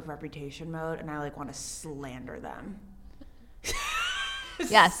Taylor Swift reputation mode and I like want to slander them.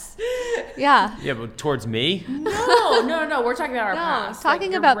 Yes. Yeah. Yeah, but towards me? No. We're talking about our No, past.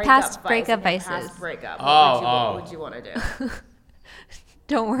 talking your about past vice, breakup like your vices. Past breakup. Oh. What would you want to do?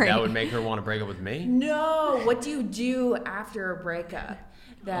 Don't worry. That would make her want to break up with me? No. What do you do after a breakup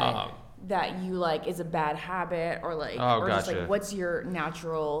that that you like is a bad habit, or like, or just gotcha. like what's your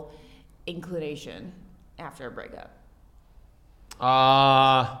natural inclination after a breakup?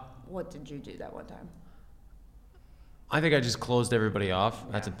 What did you do that one time? I think I just closed everybody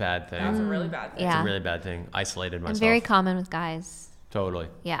off. That's a bad thing. That's a really bad thing. Yeah. It's a really bad thing. Isolated And myself. very common with guys. Totally.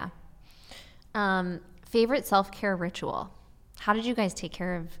 Yeah. Favorite self-care ritual. How did you guys take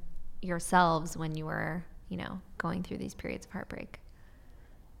care of yourselves when you were, you know, going through these periods of heartbreak?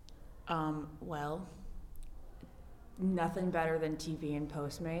 Well, nothing better than TV and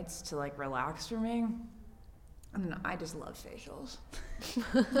Postmates to like relax for me. I mean, I just love facials.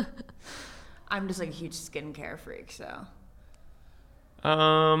 I'm just like a huge skincare freak, so.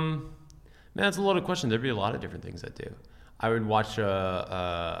 Man, that's a loaded question. There'd be a lot of different things I'd do. I would watch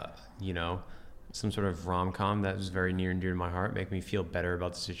you know, some sort of rom-com that was very near and dear to my heart, make me feel better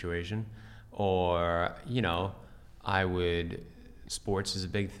about the situation. Or, you know, sports is a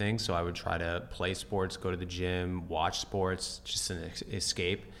big thing, so I would try to play sports, go to the gym, watch sports, just an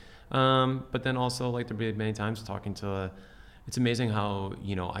escape. But then also, like, there'd be many times it's amazing how,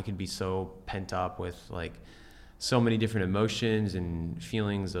 you know, I could be so pent up with, like, so many different emotions and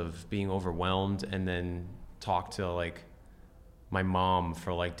feelings of being overwhelmed, and then talk to, like, my mom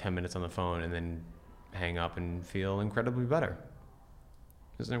for, like, 10 minutes on the phone and then hang up and feel incredibly better.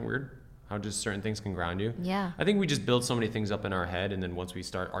 Isn't it weird how just certain things can ground you. Yeah. I think we just build so many things up in our head, and then once we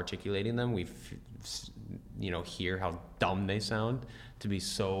start articulating them, we hear how dumb they sound, to be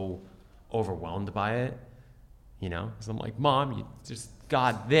so overwhelmed by it. So I'm like, Mom, you just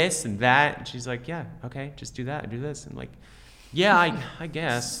got this and that, and she's like, yeah, okay, just do that, do this, and like, yeah, I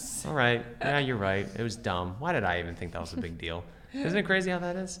guess, all right, yeah, you're right, it was dumb. Why did I even think that was a big deal? Isn't it crazy how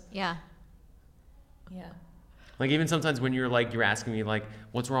that is? Yeah. Yeah. Like, even sometimes when you're asking me like,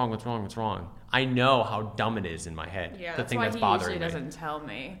 what's wrong, I know how dumb it is in my head. Yeah, the that's thing why that's he bothering usually me. doesn't tell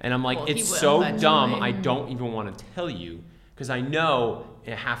me. And I'm like, Well, he it's will so eventually. dumb, I don't even want to tell you, because I know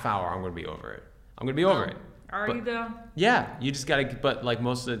in a half hour I'm going to be over it. Are But- you though? Yeah, you just gotta, but like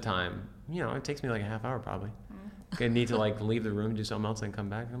most of the time, it takes me like a half hour probably. I need to like leave the room, do something else, and come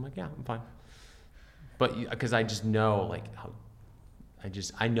back. And I'm like, yeah, I'm fine. But because I just know like how,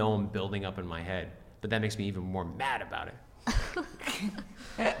 I know I'm building up in my head, but that makes me even more mad about it.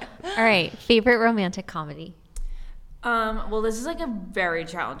 All right. Favorite romantic comedy? Well, this is like a very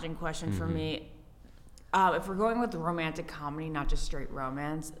challenging question for me. If we're going with romantic comedy, not just straight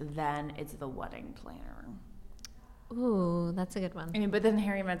romance, then it's The Wedding Planner. Ooh, that's a good one. I mean, but then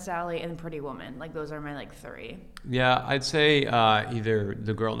Harry Met Sally and Pretty Woman, like those are my like three. Yeah, I'd say either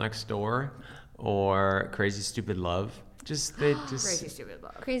The Girl Next Door or Crazy Stupid Love. Crazy Stupid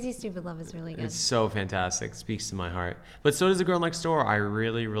Love. Crazy Stupid Love is really good. It's so fantastic. Speaks to my heart. But so does The Girl Next Door. I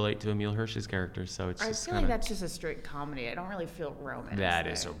really relate to Emile Hirsch's character, so it's I just feel like that's just a straight comedy. I don't really feel romance. that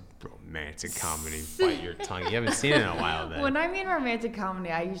there. is a romantic comedy. Bite your tongue. You haven't seen it in a while then. When I mean romantic comedy,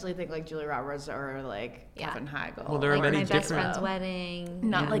 I usually think like Julia Roberts or like Yeah. Kevin Heigl. Well, there are Like many My Best different- Friend's Wedding.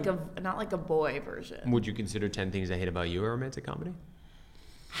 not like a boy version. Would you consider 10 Things I Hate About You a romantic comedy?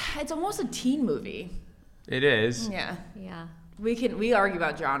 It's almost a teen movie. It is. Yeah. Yeah. We argue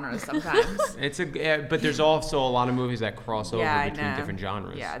about genres sometimes. But there's also a lot of movies that cross over Yeah, I between know. different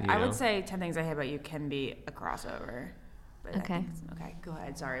genres. Yeah, you I know? would say 10 Things I Hate About You can be a crossover. But Okay. Okay, go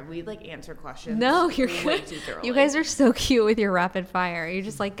ahead. Sorry. We like answer questions. No, you're way good. too thoroughly. You guys are so cute with your rapid fire. You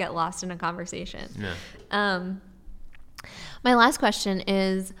just like get lost in a conversation. Yeah. My last question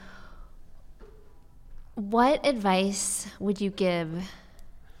is, what advice would you give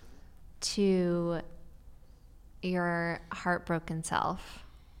to your heartbroken self?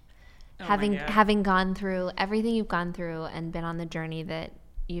 Oh my having God. having gone through everything you've gone through and been on the journey that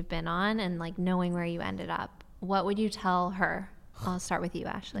you've been on, and like knowing where you ended up, what would you tell her? I'll start with you,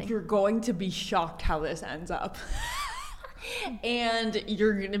 Ashley. You're going to be shocked how this ends up. And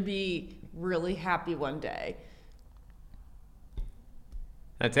you're going to be really happy one day.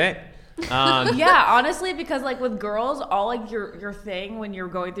 That's it. Yeah, honestly, because like with girls, all like your thing when you're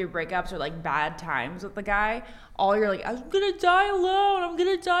going through breakups or like bad times with the guy, all you're like, I'm gonna die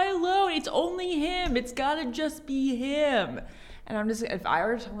alone. It's only him. It's gotta just be him. And I'm just, if I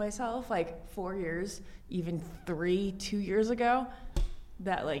were to tell myself like 4 years, even 2 years ago,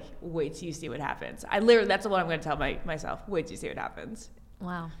 that like, wait till you see what happens. That's what I'm gonna tell myself. Wait till you see what happens.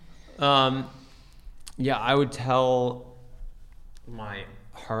 Wow. Yeah, I would tell my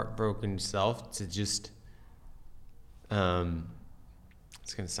heartbroken self to just, it's going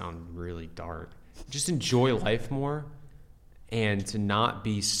to sound really dark, just enjoy life more and to not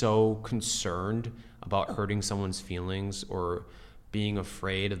be so concerned about hurting someone's feelings or being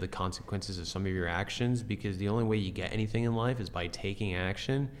afraid of the consequences of some of your actions, because the only way you get anything in life is by taking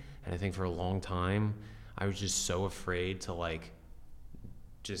action. And I think for a long time, I was just so afraid to like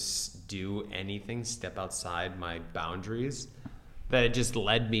just do anything, step outside my boundaries, that it just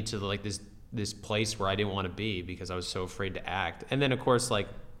led me to like this place where I didn't want to be because I was so afraid to act. And then of course, like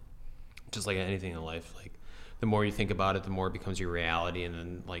just like anything in life, like the more you think about it, the more it becomes your reality, and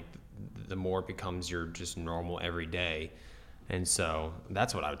then like the more it becomes your just normal everyday. And so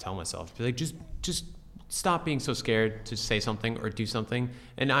that's what I would tell myself. Be like, just stop being so scared to say something or do something.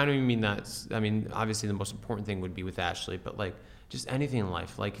 And I don't even mean that. I mean, obviously the most important thing would be with Ashley, but like just anything in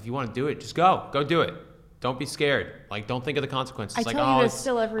life. Like if you want to do it, just go do it. Don't be scared. Like, don't think of the consequences. I Like, tell you this it's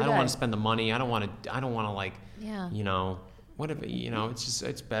still every I don't day. want to spend the money. I don't want to like, Yeah. you know, whatever, you know,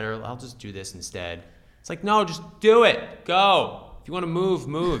 it's better. I'll just do this instead. It's like, no, just do it. Go. If you want to move.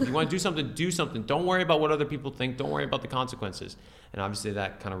 If you want to do something. Don't worry about what other people think. Don't worry about the consequences. And obviously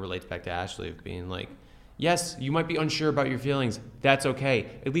that kind of relates back to Ashley of being like, yes, you might be unsure about your feelings. That's okay.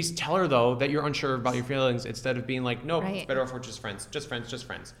 At least tell her though that you're unsure about your feelings, instead of being like, no, Right. it's better if we're just friends.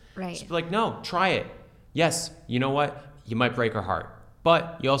 Right. Just be like, no, try it. Yes, you know what? You might break her heart,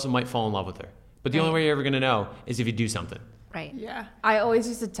 but you also might fall in love with her. But the only Right. way you're ever going to know is if you do something. Right. Yeah. I always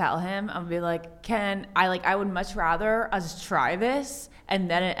used to tell him, I'd be like, I would much rather us try this and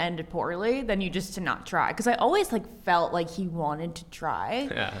then it ended poorly than you just to not try. Because I always like felt like he wanted to try.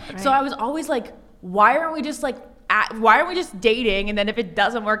 Yeah. So I was always like, why aren't we just dating? And then if it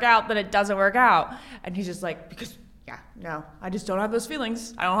doesn't work out, then it doesn't work out. And he's just like, because, yeah, no, I just don't have those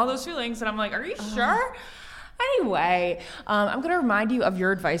feelings. I don't have those feelings. And I'm like, are you sure? Anyway, I'm going to remind you of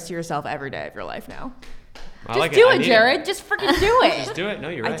your advice to yourself every day of your life now. Just do it, Jared. Just freaking do it. Just do it. No,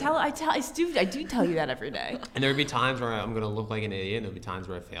 you're right. I do tell you that every day. And there'll be times where I'm going to look like an idiot, and there'll be times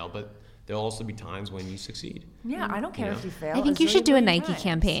where I fail, but there'll also be times when you succeed. Yeah, I don't care if you fail. I think you should do a Nike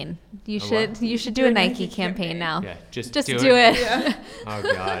campaign. You should do a Nike campaign now. Yeah, just do it. it. Yeah. Oh,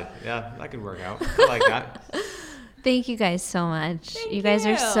 God. Yeah, that could work out. I like that. Thank you guys so much. Thank You guys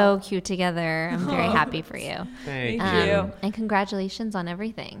are you. so cute together. I'm very happy for you. Thank Thank you. you. And congratulations on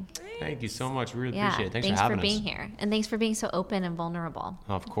everything. Thank you so much. We really Yeah. appreciate it. Thanks Thanks for for having being us. here. And thanks for being so open and vulnerable.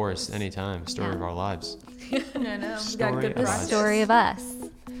 Of course, anytime. Story Yeah. of our lives. No. We Story got good of The us. practice. story of us.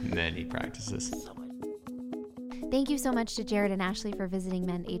 Many practices. Thank you so much to Jared and Ashley for visiting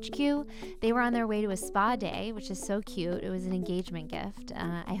Mend HQ. They were on their way to a spa day, which is so cute. It was an engagement gift.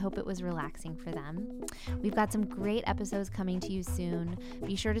 I hope it was relaxing for them. We've got some great episodes coming to you soon.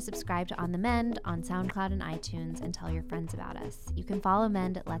 Be sure to subscribe to On the Mend on SoundCloud and iTunes and tell your friends about us. You can follow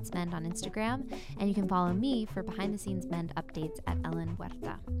Mend at Let's Mend on Instagram, and you can follow me for behind the scenes Mend updates at Ellen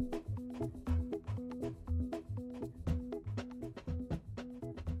Huerta.